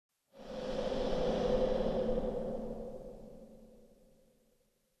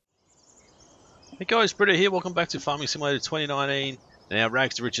Hey guys, Britta here. Welcome back to Farming Simulator 2019 and our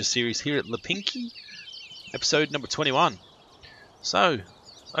Rags2Riches series here at Lipinki, episode number 21. So,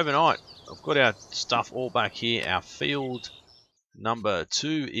 overnight, I've got our stuff all back here. Our field number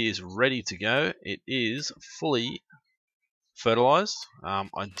 2 is ready to go. It is fully fertilized. I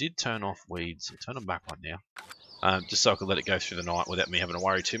did turn off weeds. I'll turn them back on now, just so I could let it go through the night without me having to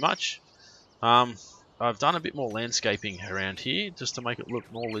worry too much. I've done a bit more landscaping around here just to make it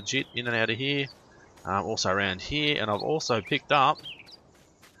look more legit in and out of here. Also around here, and I've also picked up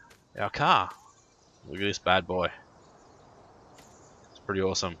our car. Look at this bad boy. It's pretty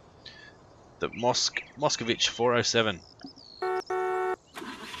awesome. The Moscovich 407.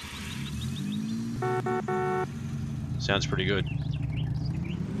 Sounds pretty good.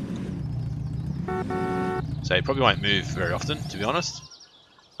 So it probably won't move very often, to be honest.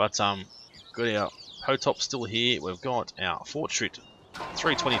 But got our Potop still here. We've got our Fortschritt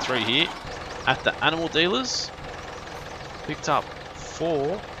 323 here at the animal dealers. Picked up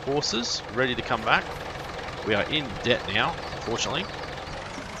 4 horses ready to come back. We are in debt now, unfortunately.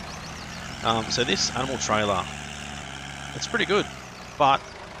 So this animal trailer, it's pretty good, but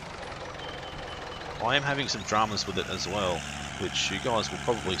I am having some dramas with it as well, which you guys will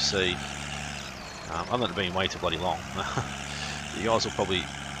probably see. Other than it being way too bloody long, you guys will probably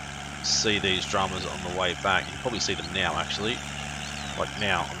see these dramas on the way back. You can probably see them now, actually. Like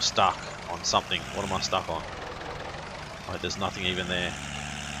now, I'm stuck on something. What am I stuck on? Like, there's nothing even there.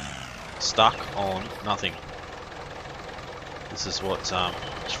 Stuck on nothing. This is what's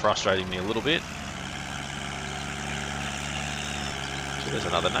frustrating me a little bit. So there's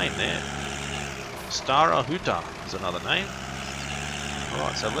another name there. Starahuta is another name.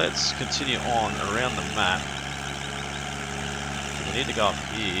 Alright, so let's continue on around the map. We need to go up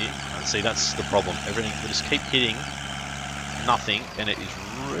here. And see, that's the problem. Everything, we just keep hitting nothing, and it is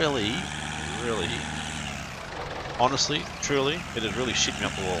really, honestly, truly, it has really shit me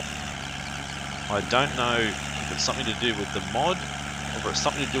up the wall. I don't know if it's something to do with the mod, or if it's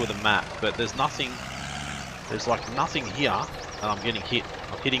something to do with the map, but there's nothing, there's like nothing here, and I'm getting hit.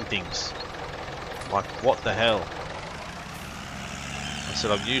 I'm hitting things. Like, what the hell? I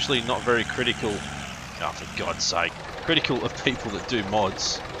said I'm usually not very critical, oh for God's sake, critical of people that do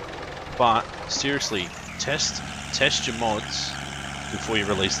mods, but seriously, test your mods before you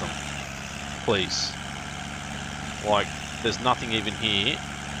release them, please. Like, there's nothing even here,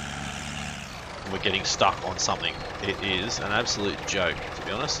 and we're getting stuck on something. It is an absolute joke, to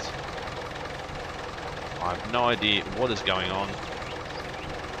be honest. I have no idea what is going on.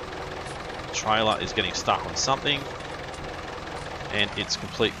 The trailer is getting stuck on something, and it's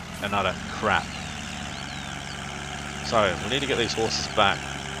complete and utter crap. So we need to get these horses back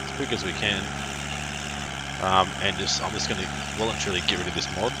as quick as we can, and I'm just going to well and truly get rid of this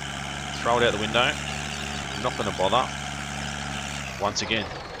mod, throw it out the window. I'm not going to bother. Once again,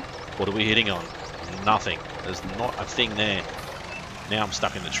 what are we hitting on? Nothing. There's not a thing there. Now I'm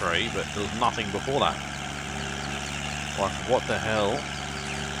stuck in the tree, but there was nothing before that. Like, what the hell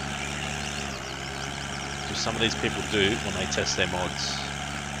do some of these people do when they test their mods?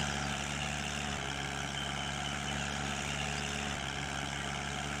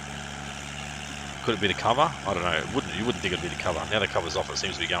 Could it be the cover? I don't know. You wouldn't think it'd be the cover. Now the cover's off, it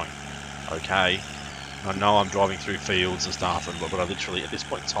seems to be going okay. I know I'm driving through fields and stuff, but I literally, at this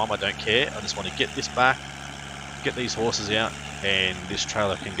point in time, I don't care. I just want to get this back, get these horses out, and this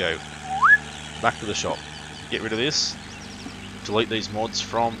trailer can go back to the shop. Get rid of this, delete these mods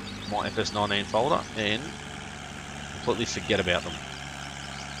from my FS19 folder, and completely forget about them.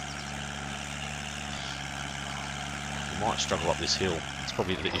 You might struggle up this hill. It's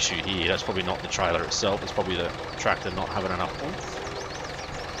probably the issue here. That's probably not the trailer itself. It's probably the tractor not having enough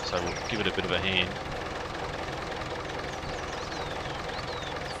oomph. So we'll give it a bit of a hand.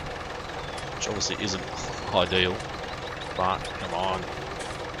 Which obviously isn't ideal, but come on.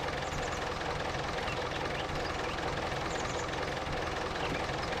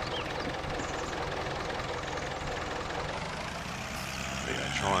 There you go,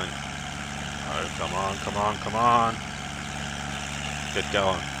 try and... Oh, come on. Get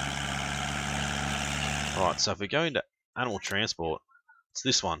going. Alright, so if we go into animal transport, it's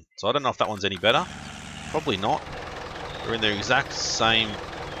this one. So I don't know if that one's any better. Probably not. They're in the exact same...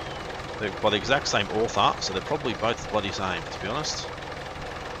 They're by the exact same author, so they're probably both bloody same, to be honest.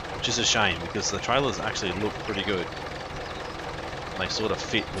 Which is a shame, because the trailers actually look pretty good. And they sort of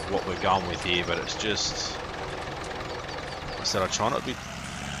fit with what we're going with here, but it's just... Like I said, I try not to be...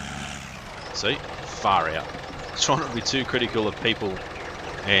 See? Far out. I try not to be too critical of people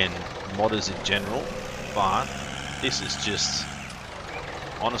and modders in general, but this is just...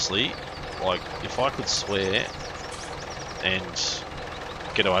 Honestly, Like, if I could swear and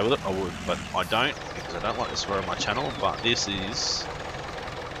get away with it, I would, but I don't, because I don't like to swear on my channel. But this is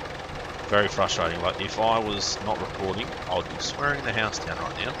very frustrating. Like, if I was not recording, I would be swearing the house down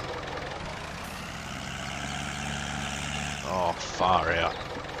right now. Oh, far out.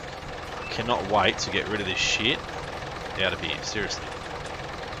 I cannot wait to get rid of this shit out of here, seriously.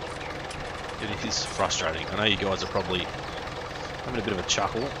 It is frustrating. I know you guys are probably having a bit of a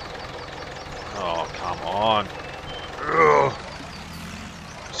chuckle. Oh, come on. Ugh.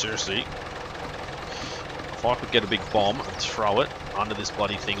 Seriously. If I could get a big bomb and throw it under this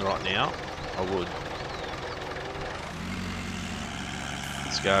bloody thing right now, I would.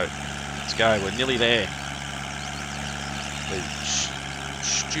 Let's go. Let's go. We're nearly there. These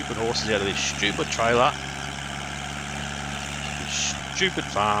stupid horses out of this stupid trailer. This stupid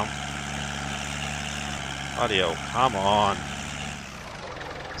farm. Bloody hell, come on.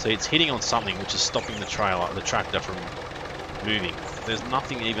 See, it's hitting on something which is stopping the trailer, the tractor from moving. There's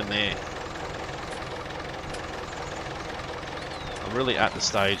nothing even there. I'm really at the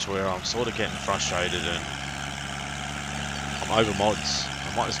stage where I'm sort of getting frustrated and I'm over mods.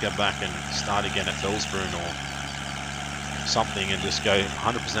 I might just go back and start again at Felsbrunn or something and just go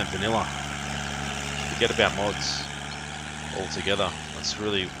 100% vanilla. Forget about mods altogether. That's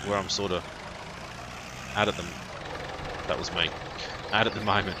really where I'm sort of at them. That was me. At the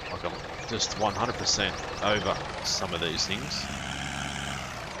moment, like I'm just 100% over some of these things.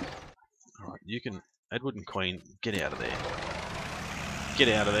 Alright, you can, Edward and Queen, get out of there. Get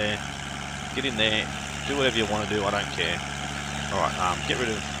out of there. Get in there. Do whatever you want to do, I don't care. Alright, get rid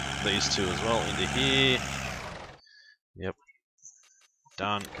of these two as well into here. Yep.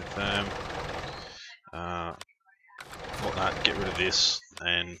 Done, confirm. Want that, get rid of this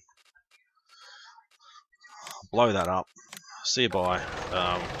and blow that up. See you bye.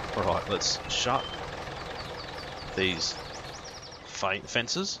 Alright, let's shut these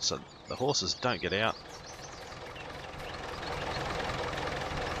fences so the horses don't get out.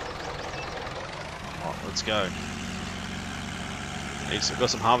 Alright, let's go. We've got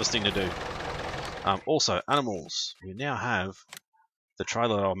some harvesting to do. Also, animals. We now have the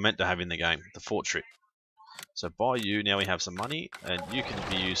trailer that I meant to have in the game, the Fort Trip. So by you, now we have some money, and you can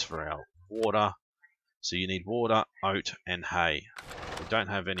be used for our water. So you need water, oat, and hay. We don't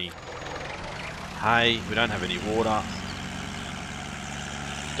have any hay, we don't have any water,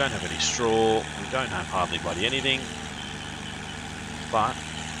 we don't have any straw, we don't have hardly bloody anything. But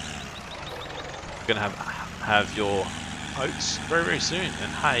we're going to have your oats very, very soon.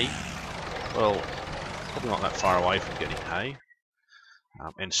 And hay, well, probably not that far away from getting hay.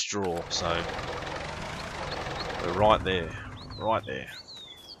 And straw, so we're right there, right there.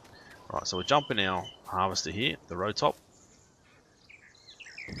 Right, so we're jumping our harvester here, the row top.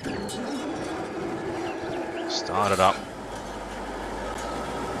 Start it up.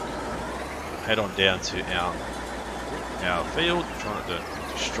 Head on down to our field, trying not to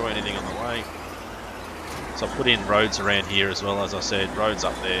destroy anything on the way. So I put in roads around here as well, as I said, roads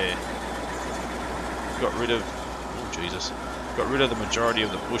up there. Got rid of, oh Jesus, got rid of the majority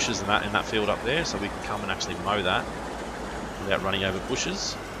of the bushes in that field up there, so we can come and actually mow that without running over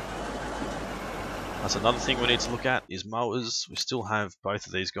bushes. That's another thing we need to look at is mowers. We still have both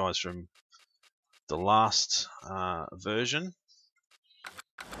of these guys from the last version.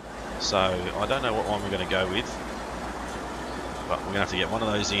 So I don't know what one we're going to go with. But we're going to have to get one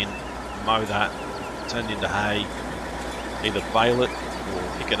of those in, mow that, turn it into hay, either bale it or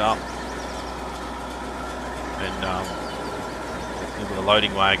pick it up. And with a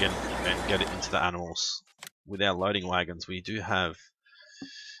loading wagon and get it into the animals. With our loading wagons we do have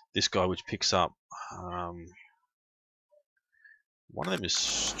this guy which picks up one of them is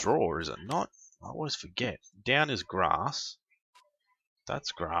straw, is it not? I always forget. Down is grass.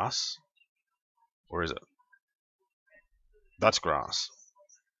 That's grass. Or is it? That's grass.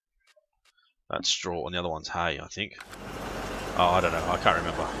 That's straw and the other one's hay, I think. Oh, I don't know. I can't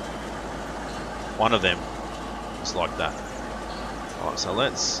remember. One of them is like that. Alright, so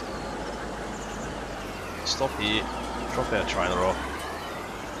let's stop here, drop our trailer off,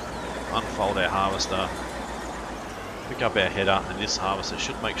 unfold our harvester, pick up our header, and this harvester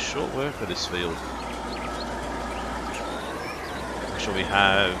should make short work of this field. Make sure we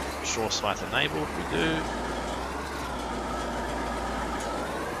have straw swath enabled, we do.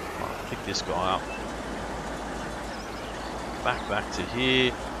 Right, pick this guy up. Back to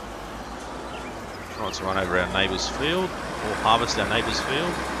here. Trying to run over our neighbour's field, or harvest our neighbour's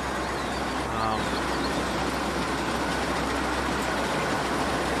field.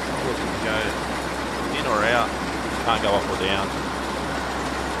 We can go in or out, can't go up or down.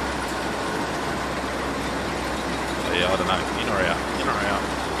 yeah, I don't know. In or out? In or out?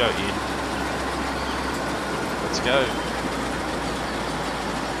 Go in. Let's go.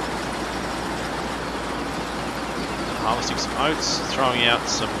 Harvesting some oats, throwing out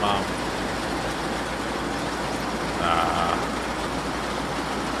some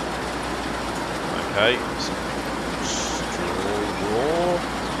okay, some straw.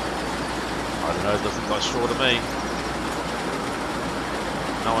 I don't know, it doesn't look like straw to me.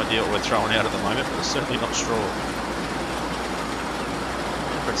 No idea what we're throwing out at the moment, but it's certainly not straw. I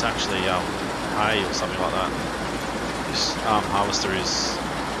wonder if it's actually hay or something like that. This harvester is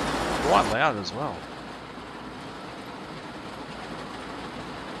quite loud as well.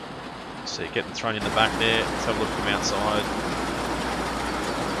 See it getting thrown in the back there. Let's have a look from outside.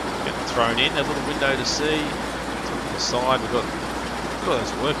 Getting thrown in, a little window to see. To the side, we've got look at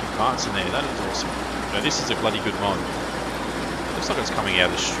those working parts in there. That is awesome. Now, this is a bloody good mod. Looks like it's coming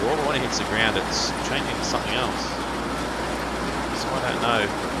out of straw, but when it hits the ground, it's changing to something else. So I don't know. I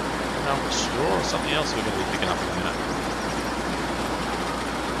don't know if it's straw or something else we're going to be picking up in a minute.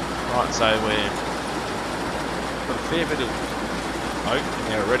 Right, so we've got a fair bit of oat in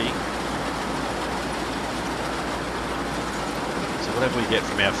there already. So whatever we get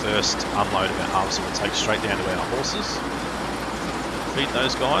from our first unload of our harvester, we'll take straight down to our horses. Feed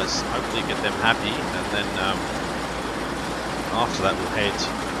those guys, hopefully get them happy, and then after that we'll head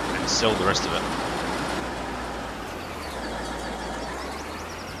and sell the rest of it.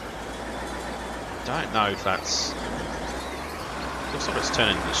 Don't know if that's... looks like it's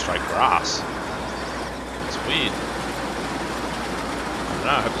turning into straight grass. It's weird. I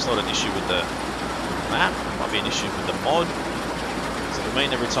don't know, I hope it's not an issue with the map. It might be an issue with the mod. So I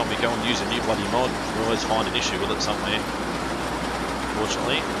mean, every time we go and use a new bloody mod, we always find an issue with it somewhere.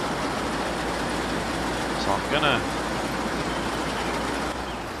 Unfortunately. So I'm gonna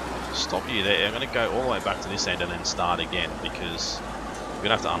stop you there. I'm gonna go all the way back to this end and then start again, because we're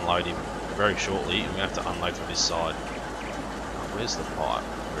gonna have to unload him very shortly, and we're gonna have to unload from this side. Where's the pipe?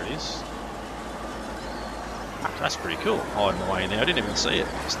 There it is. That's pretty cool. Hiding away now. I didn't even see it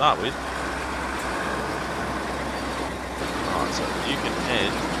to start with. Alright, so you can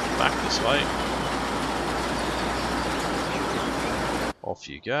head back this way. Off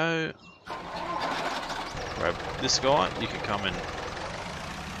you go. Grab this guy. You can come and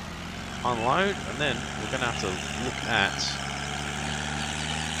unload, and then we're going to have to look at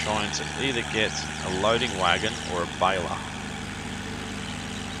trying to either get a loading wagon or a baler.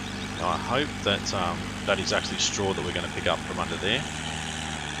 Now I hope that that is actually straw that we're going to pick up from under there.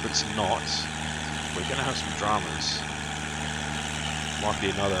 If it's not, we're going to have some dramas. Might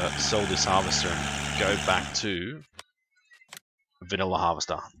be another sell this harvester and go back to vanilla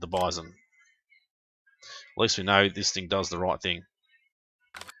harvester, the bison. At least we know this thing does the right thing.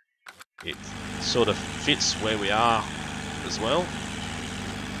 It sort of fits where we are as well,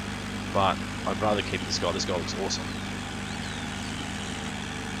 but I'd rather keep this guy. This guy looks awesome.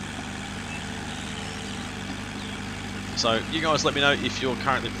 So you guys let me know if you're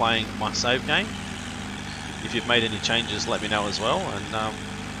currently playing my save game. If you've made any changes, let me know as well. And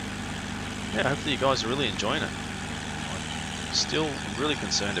yeah, hopefully you guys are really enjoying it. I'm still really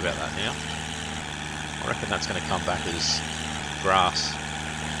concerned about that now. I reckon that's going to come back as grass.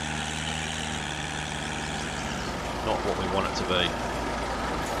 Not what we want it to be.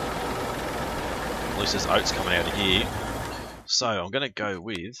 At least there's oats coming out of here. So I'm going to go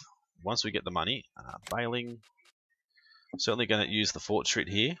with, once we get the money, baling. I'm certainly going to use the Fortrit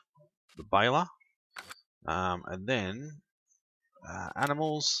here, the baler. And then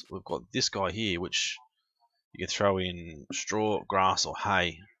animals, we've got this guy here, which you can throw in straw, grass or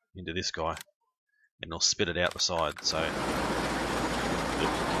hay into this guy, and it'll spit it out the side. So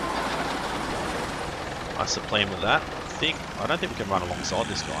that's the plan with that. I don't think we can run alongside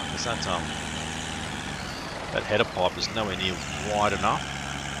this guy, because that header pipe is nowhere near wide enough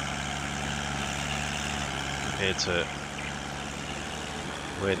compared to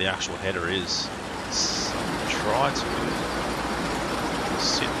where the actual header is. So try to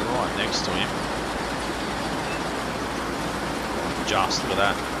sit right next to him. Just look at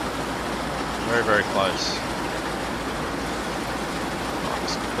that. Very, very close. Oh,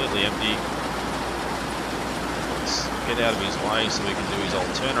 it's completely empty. Let's get out of his way so we can do his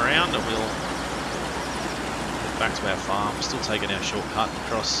old turnaround, and we'll get back to our farm. Still taking our shortcut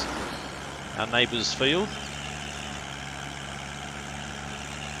across our neighbour's field.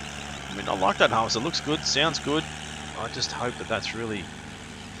 I mean, I like that harvester. It looks good, sounds good. I just hope that that's really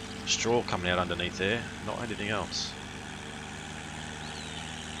straw coming out underneath there, not anything else.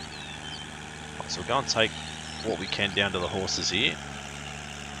 Right, so we'll go and take what we can down to the horses here.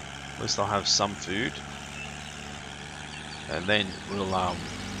 At least I'll have some food. and then we'll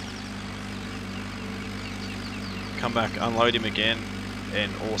come back, unload him again,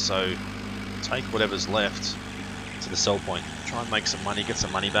 and also take whatever's left to the sell point. Try and make some money, get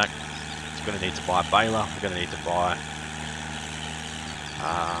some money back. We're going to need to buy a baler. We're going to need to buy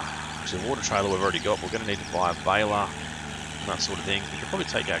actually a water trailer we've already got. We're going to need to buy a baler and that sort of thing. We could probably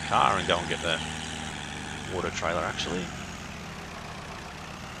take our car and go and get the water trailer actually.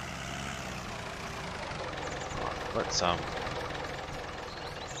 Right, let's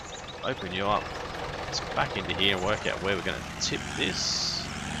open you up. Let's back into here and work out where we're going to tip this.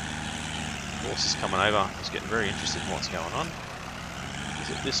 Horse is coming over. He's getting very interested in what's going on. Is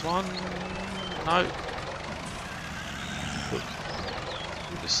it this one? No. Look,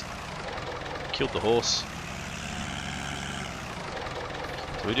 we just killed the horse.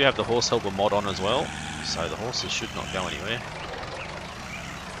 So we do have the horse helper mod on as well, so the horses should not go anywhere.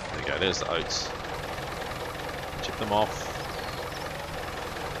 There we go, there's the oats. Chip them off.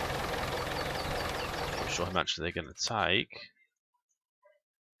 Not sure how much they're going to take.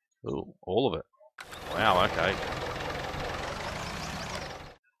 Ooh, all of it. Wow, okay.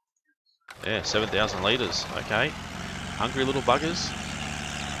 Yeah, 7,000 litres. Okay. Hungry little buggers.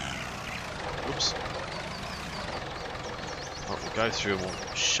 Whoops. Well, we'll go through and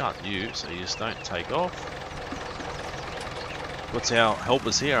we'll shut you so you just don't take off. What's our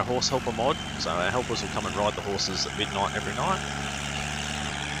helpers here? Our horse helper mod. So our helpers will come and ride the horses at midnight every night.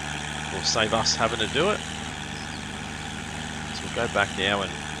 Will save us having to do it. So we'll go back now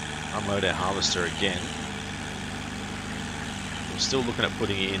and unload our harvester again. We're still looking at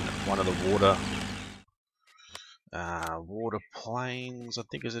putting in one of the water planes. I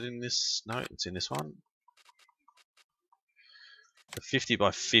think, is it in this? No, it's in this one. The 50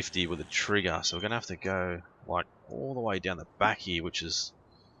 by 50 with a trigger. So we're gonna have to go like all the way down the back here, which is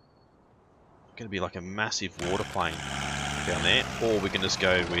gonna be like a massive water plane down there. Or we can just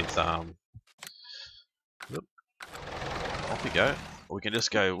go with off we go. Or we can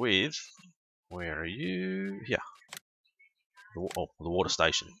just go with, where are you? Here. The water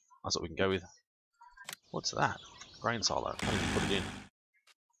station. That's what we can go with. What's that? Grain silo. Can't even put it in.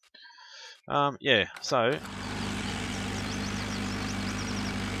 Yeah, so I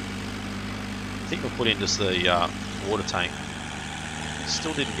think we'll put in just the water tank.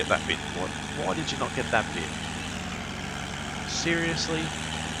 Still didn't get that bit. Why did you not get that bit? Seriously?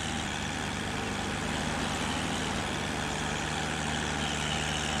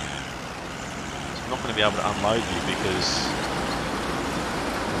 I'm not going to be able to unload you because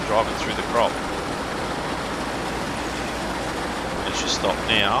I'm driving through the crop. Let's just stop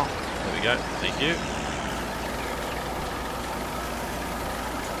now. There we go. Thank you.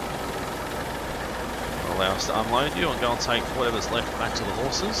 It'll allow us to unload you and go and take whatever's left back to the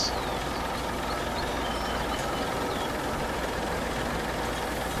horses.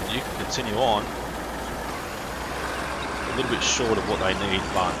 And you can continue on. A little bit short of what they need,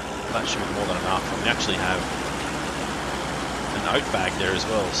 but that should be more than enough. And we actually have an oat bag there as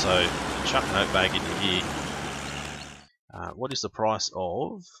well, so chuck an oat bag into here. What is the price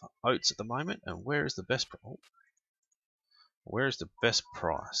of oats at the moment, and where is the best price? Where is the best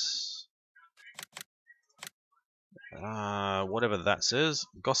price? Whatever that says,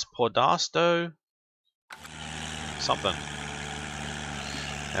 Gospodarstvo something.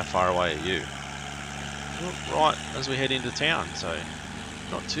 How far away are you? Well, right as we head into town, so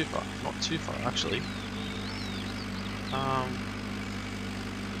not too far. Not too far actually.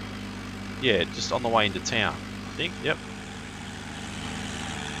 Yeah, just on the way into town, I think. Yep.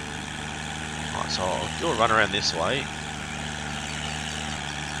 Alright, so I'll do a run around this way.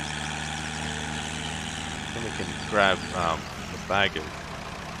 Then we can grab the bag of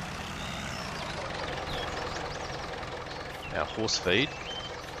our horse feed.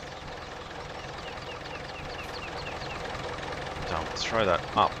 Throw that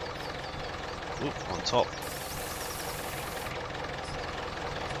up. Oop, on top.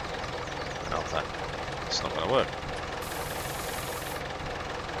 Get off that. It's not going to work.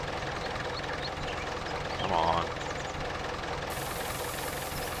 Come on.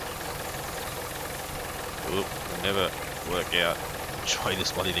 Oop, will never work out which way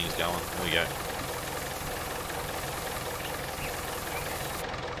this bloody thing's going. There we go.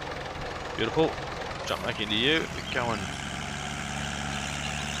 Beautiful. Jump back into you. We're going.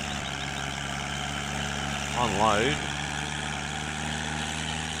 Unload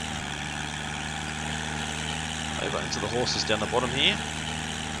over into the horses down the bottom here.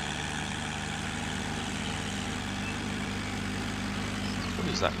 What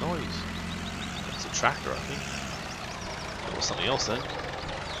is that noise? That's a tractor, I think. Or something else then.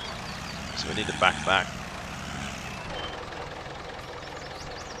 So we need to back.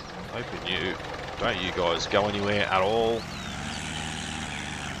 Open you. Don't you guys go anywhere at all.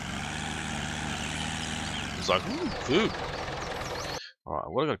 It's like, ooh, food. Alright,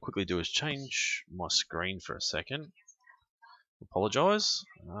 what I gotta quickly do is change my screen for a second. Apologise.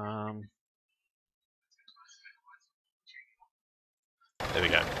 There we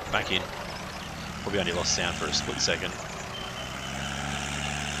go. Back in. Probably only lost sound for a split second.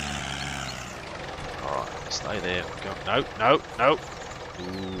 Alright, stay there. Go. No, no, no.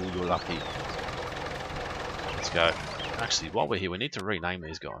 Ooh, you're lucky. Let's go. Actually, while we're here, we need to rename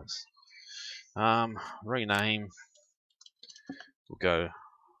these guys. Rename. We'll go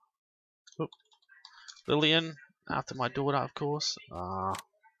Lillian, after my daughter, of course.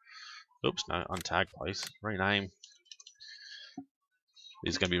 Oops, no, untag, please. Rename.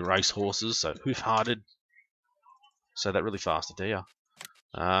 These are going to be race horses, so hoof-hearted. Say that really fast, do you?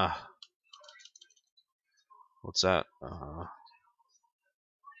 What's that?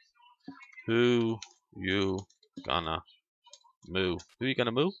 Who you gonna moo? Who you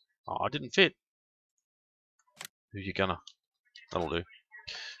gonna moo? Oh, I didn't fit. Who you gonna? That'll do.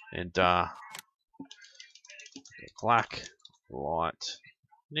 And black,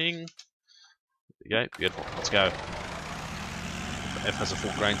 lightning. There you go, beautiful. Let's go. F has a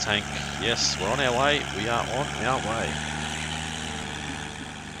full grain tank. Yes, we're on our way. We are on our way.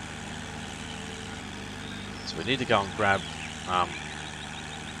 So we need to go and grab our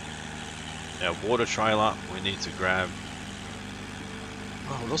water trailer. We need to grab.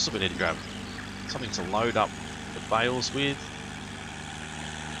 Oh, what else do we need to grab? Something to load up the bales with.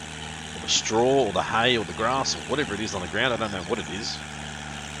 Or the straw, or the hay, or the grass, or whatever it is on the ground. I don't know what it is.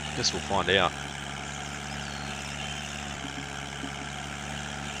 I guess we'll find out.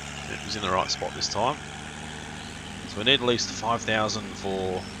 It was in the right spot this time. So we need at least 5,000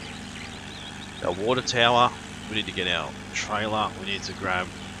 for our water tower. We need to get our trailer. We need to grab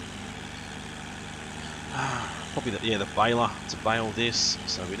probably the baler to bale this.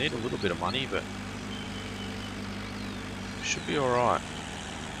 So we need a little bit of money, but we should be alright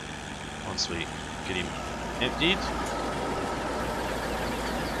once we get him emptied.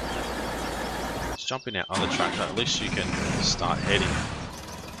 Let's jump in our other tractor. At least you can start heading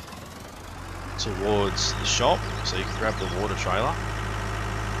towards the shop, so you can grab the water trailer.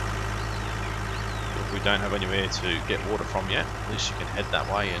 If we don't have anywhere to get water from yet, at least you can head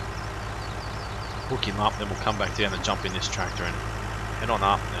that way and hook him up. Then we'll come back down and jump in this tractor and head on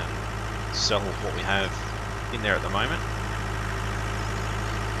up and sell what we have in there at the moment.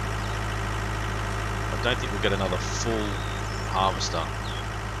 I don't think we'll get another full harvester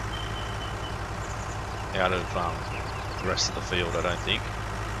out of the rest of the field, I don't think.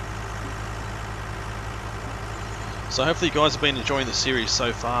 So hopefully you guys have been enjoying the series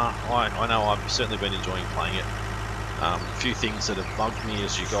so far. I know I've certainly been enjoying playing it. A few things that have bugged me,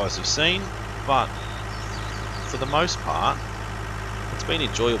 as you guys have seen, but for the most part it's been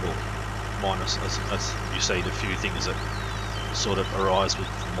enjoyable, minus as you see the few things that sort of arise with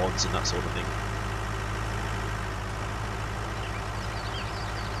mods and that sort of thing.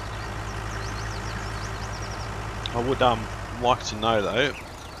 I would like to know though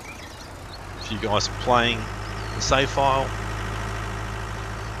if you guys are playing the save file.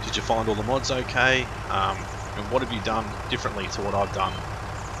 Did you find all the mods okay? And what have you done differently to what I've done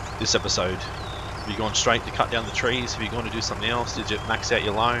this episode? Have you gone straight to cut down the trees? Have you gone to do something else? Did you max out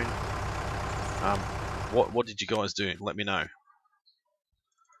your loan? What did you guys do? Let me know.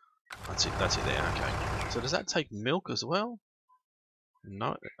 That's it there, okay. So does that take milk as well?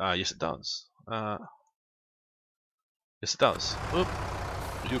 No, yes it does. Yes it does. Oop.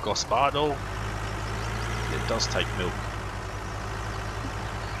 You got Spardo. It does take milk.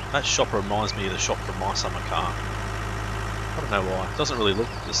 That shop reminds me of the shop from my summer car. I don't know why. It doesn't really look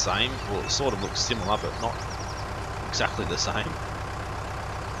the same. Well, it sort of looks similar, but not exactly the same.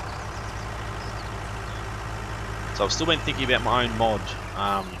 So I've still been thinking about my own mod,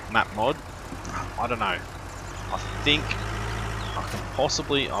 map mod. I don't know. I think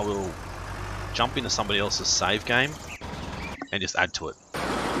I will jump into somebody else's save game and just add to it.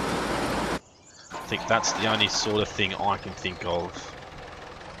 I think that's the only sort of thing I can think of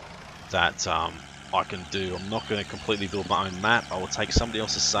that I can do. I'm not going to completely build my own map. I will take somebody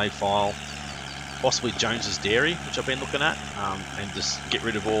else's save file, possibly Jones's Dairy, which I've been looking at, and just get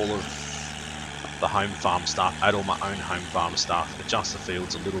rid of all of the home farm stuff, add all my own home farm stuff, adjust the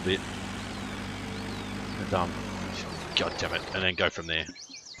fields a little bit, and god damn it, and then go from there.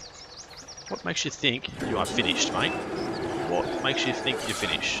 What makes you think you are finished, mate? What makes you think you're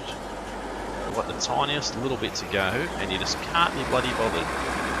finished? You've got the tiniest little bit to go, and you just can't be bloody bothered.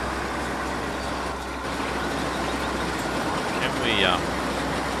 Can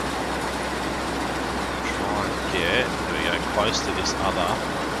get, there we go, close to this other,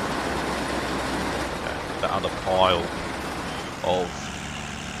 the other pile of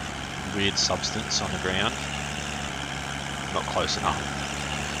weird substance on the ground. Not close enough.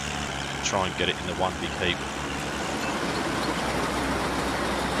 Try and get it in the one big heap.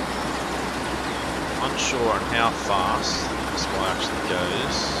 Unsure on how fast this guy actually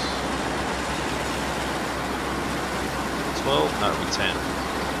goes. 12? No, it'll be 10.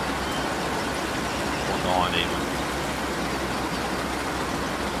 Or 9 even.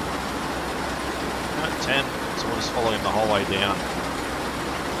 No, 10. So we'll just follow him the whole way down.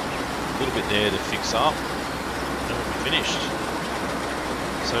 A little bit there to fix up. And we'll be finished.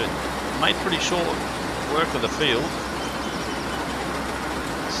 So it made pretty short work of the field.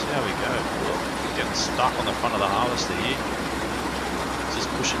 Let's see how we go. Look, getting stuck on the front of the harvester here. It's just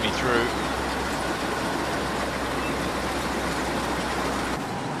pushing me through.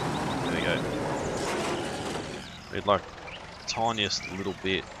 There we go. We'd like the tiniest little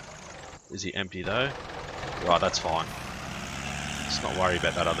bit. Is he empty though? Right, that's fine. Let's not worry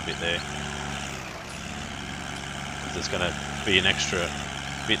about that other bit there. There's going to be an extra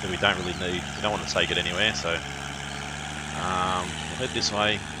bit that we don't really need. We don't want to take it anywhere, so we'll head this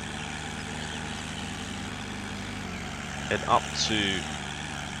way. Head up to,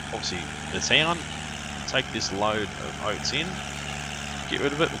 obviously, the town. Take this load of oats in. Get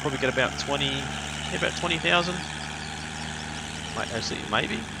rid of it. We'll probably get about 20,000. Actually,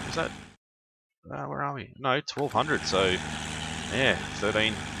 maybe. Is that? Where are we? No, 1,200. So, yeah,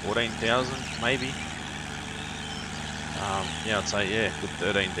 13, 14,000 maybe. Yeah, I'd say, yeah, good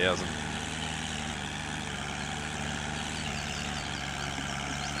 13,000.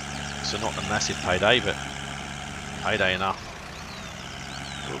 So not a massive payday, but payday enough.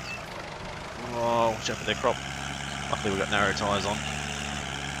 Oop. Oh, watch out for their crop. Luckily we've got narrow tyres on.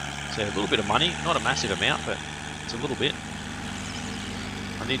 So a little bit of money, not a massive amount, but it's a little bit.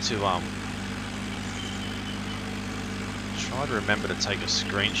 I need to try to remember to take a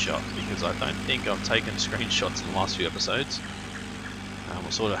screenshot, because I don't think I've taken screenshots in the last few episodes.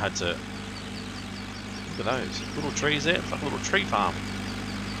 We sort of had to, look at those little trees there, it's like a little tree farm.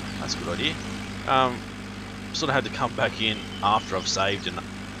 That's a good idea. Sort of had to come back in after I've saved and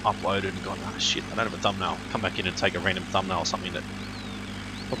uploaded and gone, oh shit, I don't have a thumbnail. Come back in and take a random thumbnail or something that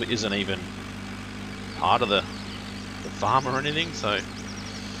probably isn't even part of the farm or anything. So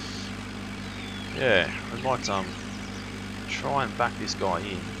yeah, I might try and back this guy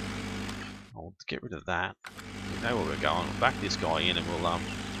in. I'll get rid of that. We know where we're going. We'll back this guy in and we'll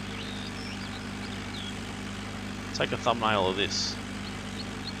take a thumbnail of this.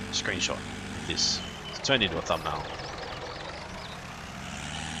 Screenshot of this. It's turned into a thumbnail.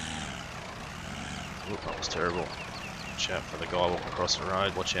 Oop, that was terrible. Watch out for the guy walking across the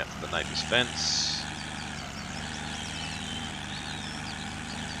road. Watch out for the neighbour's fence.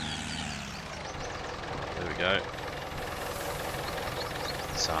 There we go.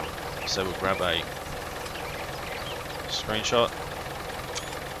 So we'll grab a screenshot.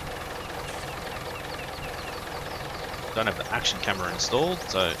 Don't have the action camera installed,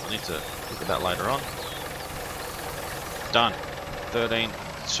 so I need to look at that later on. Done.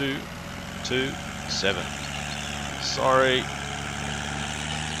 13,227. Sorry.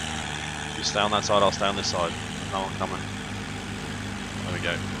 You stay on that side, I'll stay on this side. No one coming. There we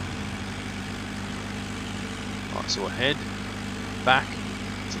go. Alright, so we'll head back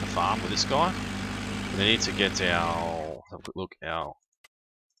to the farm with this guy. We need to get our, have a quick look, our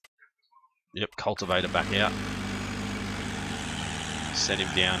cultivator back out. Send him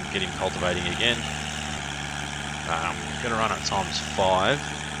down, get him cultivating again. Going to run at times 5.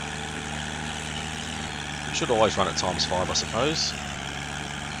 We should always run at times 5, I suppose.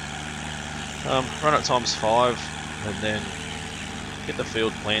 Run at times 5 and then get the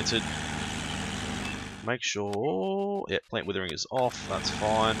field planted. Make sure, yeah, plant withering is off, that's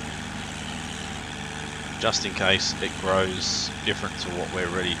fine. Just in case it grows different to what we're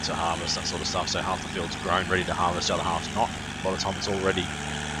ready to harvest, that sort of stuff. So half the field's grown, ready to harvest, the other half's not. By the time it's all ready,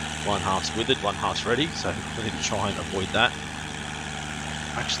 one half's withered, one half's ready, so we need to try and avoid that.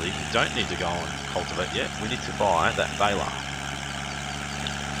 Actually, we don't need to go and cultivate yet, we need to buy that baler.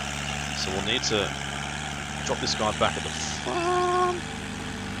 So we'll need to drop this guy back at the farm.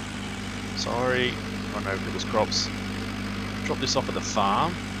 Sorry, run over people's crops. Drop this off at the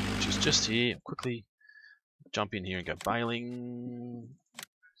farm, which is just here. Quickly jump in here and go baling.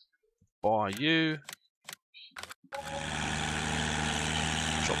 Buy you.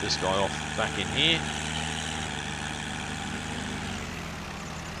 Drop this guy off back in here.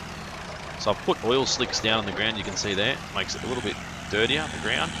 So I've put oil slicks down on the ground, you can see there. Makes it a little bit dirtier, the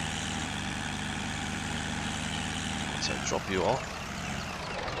ground. So drop you off.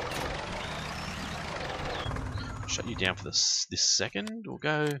 Shut you down for this second. We'll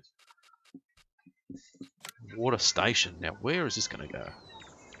go water station. Now, where is this going to go?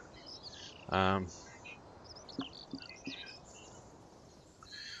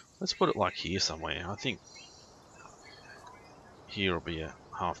 Let's put it like here somewhere. I think here will be a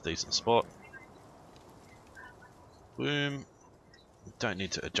half decent spot. Boom. Don't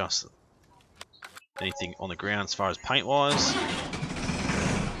need to adjust anything on the ground as far as paint wise.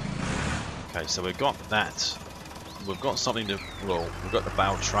 Okay, so we've got that. We've got something to, well, we've got the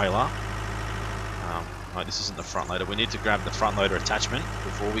bale trailer. No, this isn't the front loader. We need to grab the front loader attachment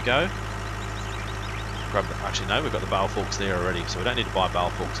before we go. Actually no, we've got the bale forks there already, so we don't need to buy bale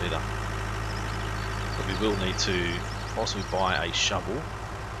forks either. But we will need to possibly buy a shovel.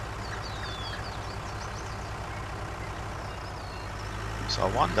 So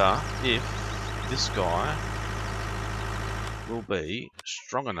I wonder if this guy will be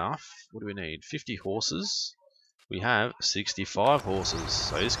strong enough. What do we need? 50 horses. We have 65 horses.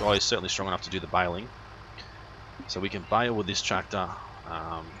 So this guy is certainly strong enough to do the baling. So we can bale with this tractor.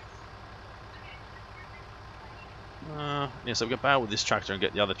 Yeah, so we can bale with this tractor and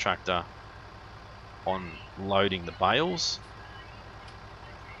get the other tractor on loading the bales.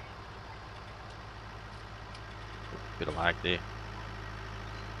 Bit of lag there.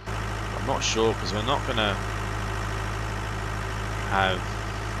 I'm not sure because we're not going to have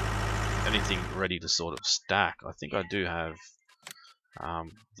anything ready to sort of stack. I think I do have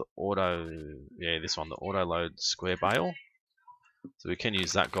the auto, yeah, this one, the auto load square bale. So we can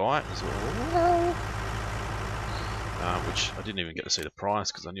use that guy as well. Which I didn't even get to see the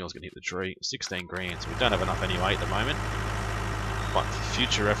price because I knew I was going to hit the tree. 16 grand, so we don't have enough anyway at the moment. But for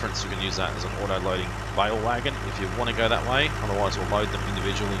future reference, we can use that as an auto loading bale wagon if you want to go that way. Otherwise, we'll load them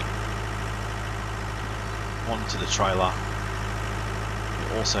individually onto the trailer.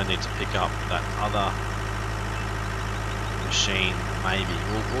 We also need to pick up that other machine, maybe.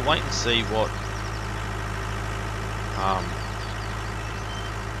 We'll wait and see what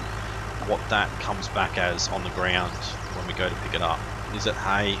that comes back as on the ground when we go to pick it up. Is it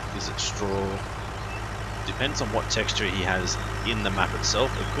hay? Is it straw? Depends on what texture he has in the map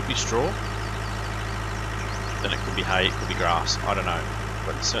itself. It could be straw, then it could be hay, it could be grass. I don't know,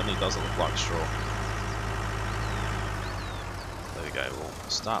 but it certainly doesn't look like straw. There we go. We'll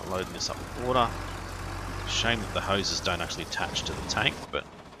start loading this up with water. Shame that the hoses don't actually attach to the tank, but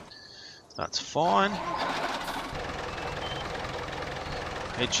that's fine.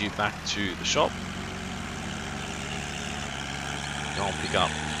 Head you back to the shop. Go and pick up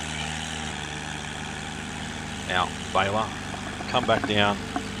our baler. Come back down.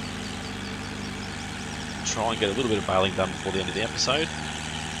 Try and get a little bit of baling done before the end of the episode.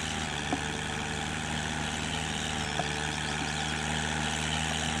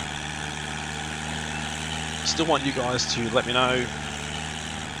 Still want you guys to let me know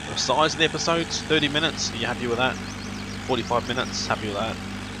the size of the episodes. 30 minutes, are you happy with that? 45 minutes, happy with that?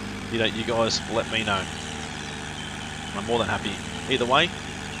 You guys let me know. I'm more than happy either way.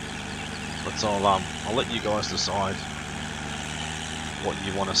 But I'll let you guys decide what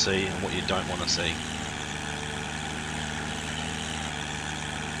you want to see and what you don't want to see.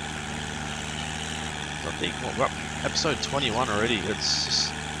 I think we're up episode 21 already. It's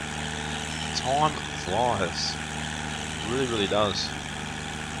just, time flies. It really, really does.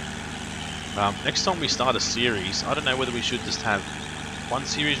 Next time we start a series, I don't know whether we should just have one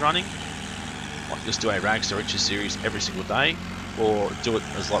series running, like just do a Rags2Riches series every single day, or do it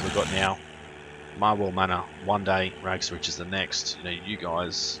as like we've got now, Marble Manor one day, Rags2Riches the next. You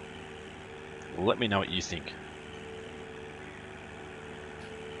guys let me know what you think.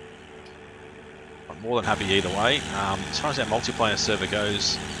 I'm more than happy either way. As far as our multiplayer server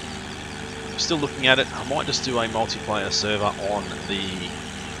goes, I'm still looking at it. I might just do a multiplayer server on the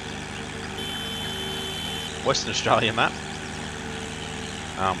Western Australia map.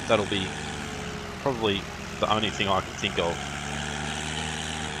 That'll be probably the only thing I can think of.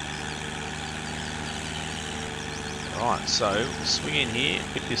 Alright, so we'll swing in here,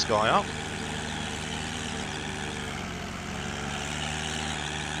 pick this guy up.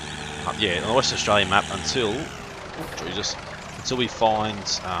 Yeah, on the Western Australia map until we find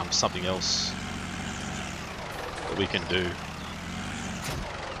something else that we can do.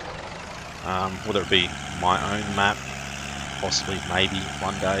 Whether it be my own map, possibly maybe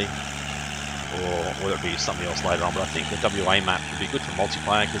one day, or whether it be something else later on. But I think the WA map would be good for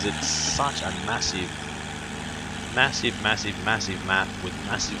multiplayer because it's such a massive map with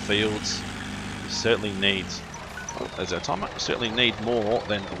massive fields. You certainly need, as our time, you certainly need more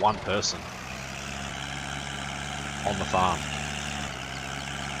than one person. on the farm.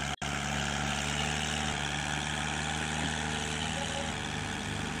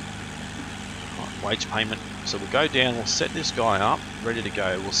 Right, wage payment. So we'll go down, we'll set this guy up, ready to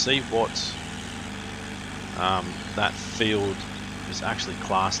go. We'll see what that field is actually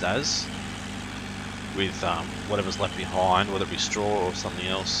classed as with whatever's left behind, whether it be straw or something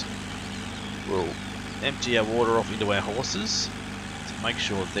else. We'll empty our water off into our horses to make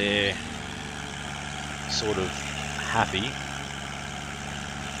sure they're sort of happy.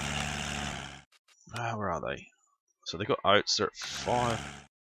 Where are they? So they've got oats, they're at 5%.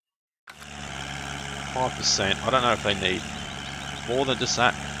 I don't know if they need more than just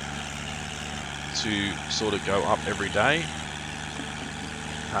that to sort of go up every day.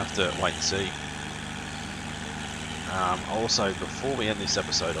 Have to wait and see. Also, before we end this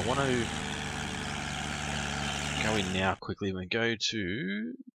episode, I want to go in now quickly and go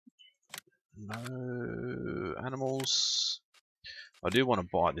to no animals. I do want to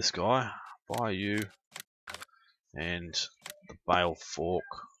buy this guy, buy you, and the bale fork,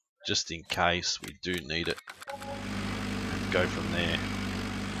 just in case we do need it. And go from there.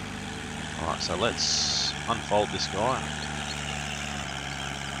 Alright, so let's unfold this guy.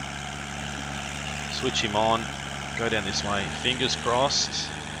 Switch him on. Go down this way. Fingers crossed.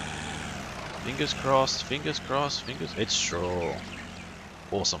 Fingers crossed. Fingers crossed. It's straw.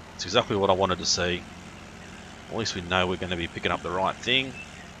 Awesome. It's exactly what I wanted to see. At least we know we're going to be picking up the right thing.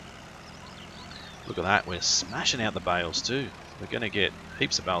 Look at that. We're smashing out the bales too. We're going to get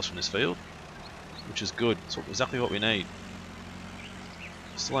heaps of bales from this field, which is good. It's exactly what we need.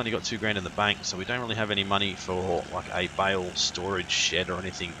 Still only got $2 grand in the bank, so we don't really have any money for like a bale storage shed or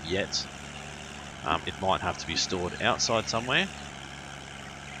anything yet. It might have to be stored outside somewhere,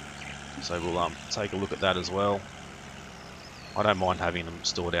 so we'll take a look at that as well. I don't mind having them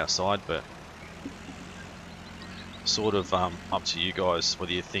stored outside, but sort of up to you guys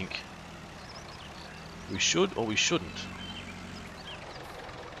whether you think we should or we shouldn't.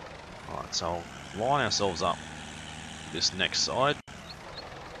 Alright, so I'll line ourselves up this next side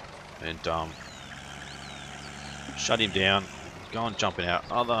and shut him down. Go and jump in our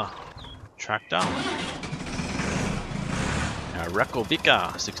other tractor. Our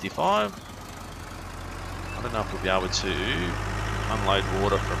Rags2Riches 65. I don't know if we'll be able to unload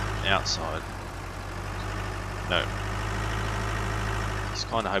water from outside. No. Just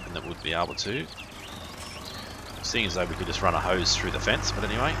kind of hoping that we'd be able to. Seeing as though we could just run a hose through the fence, but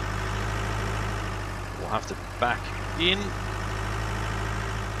anyway. We'll have to back in.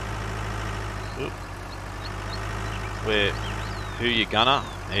 Oop. Where Who You Gunner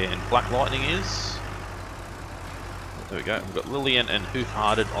and Black Lightning is. There we go. We've got Lillian and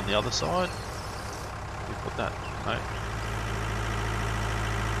Hoof-Hearted on the other side. We put that. No.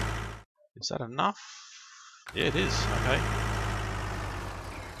 Is that enough? Yeah, it is. Okay.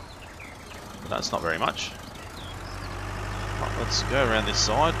 But that's not very much. Right, let's go around this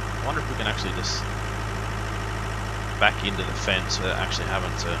side. I wonder if we can actually just back into the fence without actually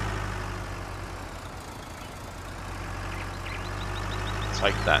having to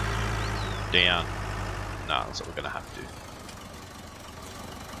take that down. No, that's what we're going to have to do.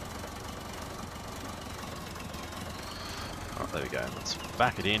 Alright, there we go. Let's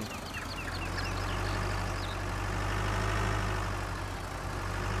back it in.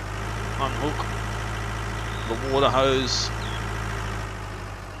 Unhook the water hose.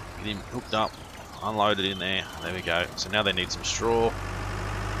 Get him hooked up, unloaded in there. There we go. So now they need some straw,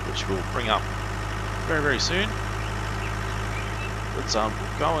 which we'll bring up very, very soon. Let's go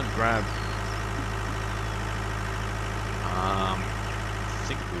and grab.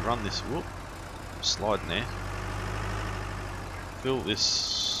 I think if we run this, whoop, slide in there. Fill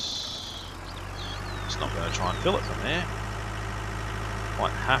this. It's not going to try and fill it from there.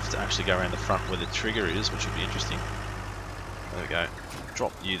 Might have to actually go around the front where the trigger is, which would be interesting. There we go.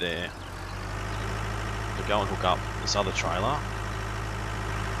 Drop you there. To go and hook up this other trailer.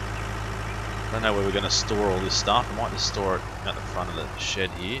 I don't know where we're going to store all this stuff. I might just store it at the front of the shed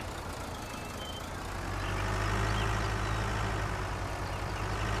here.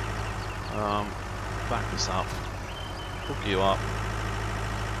 Back this up. Hook you up.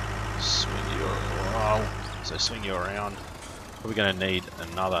 Swing you around. So swing you around. We're going to need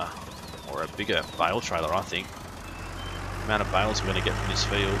another or a bigger bale trailer, I think. The amount of bales we're going to get from this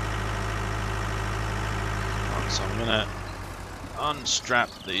field. Right, so I'm going to unstrap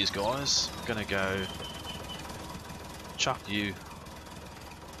these guys. I'm going to go chuck you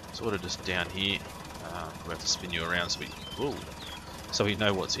sort of just down here. We have to spin you around so we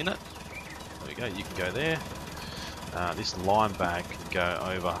know what's in it. There we go, you can go there. This lime bag can go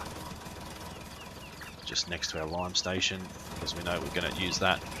over just next to our lime station, because we know we're going to use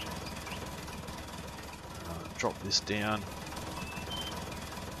that. Drop this down.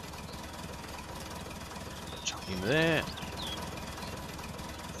 Chuck him there.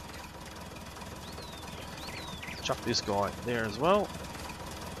 Chuck this guy there as well.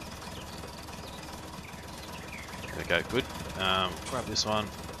 There we go, good. Grab this one.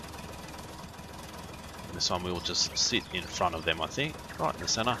 This one will just sit in front of them, I think. Right in the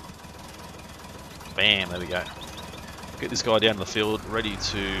center. Bam, there we go. Get this guy down in the field, ready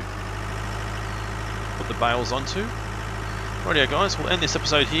to put the bales onto. Rightio guys, we'll end this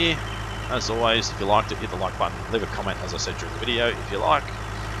episode here. As always, if you liked it, hit the like button. Leave a comment, as I said during the video, if you like.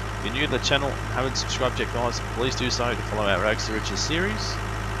 If you're new to the channel and haven't subscribed yet, guys, please do so to follow our Rags2Riches series.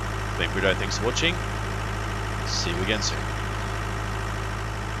 It's been Brito, thanks for watching. See you again soon.